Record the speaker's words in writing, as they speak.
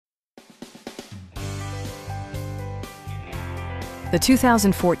the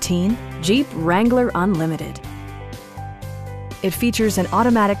 2014 Jeep Wrangler Unlimited. It features an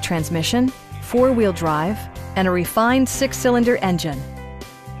automatic transmission, four-wheel drive, and a refined six-cylinder engine.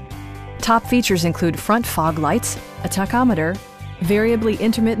 Top features include front fog lights, a tachometer, variably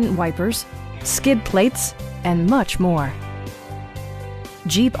intermittent wipers, skid plates, and much more.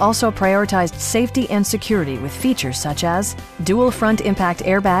 Jeep also prioritized safety and security with features such as dual front impact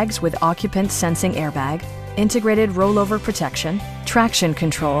airbags with occupant sensing airbag, integrated rollover protection, traction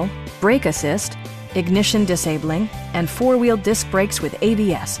control, brake assist, ignition disabling, and four-wheel disc brakes with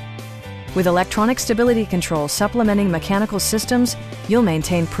ABS. With electronic stability control supplementing mechanical systems, you'll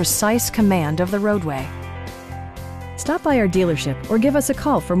maintain precise command of the roadway. Stop by our dealership or give us a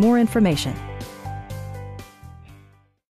call for more information.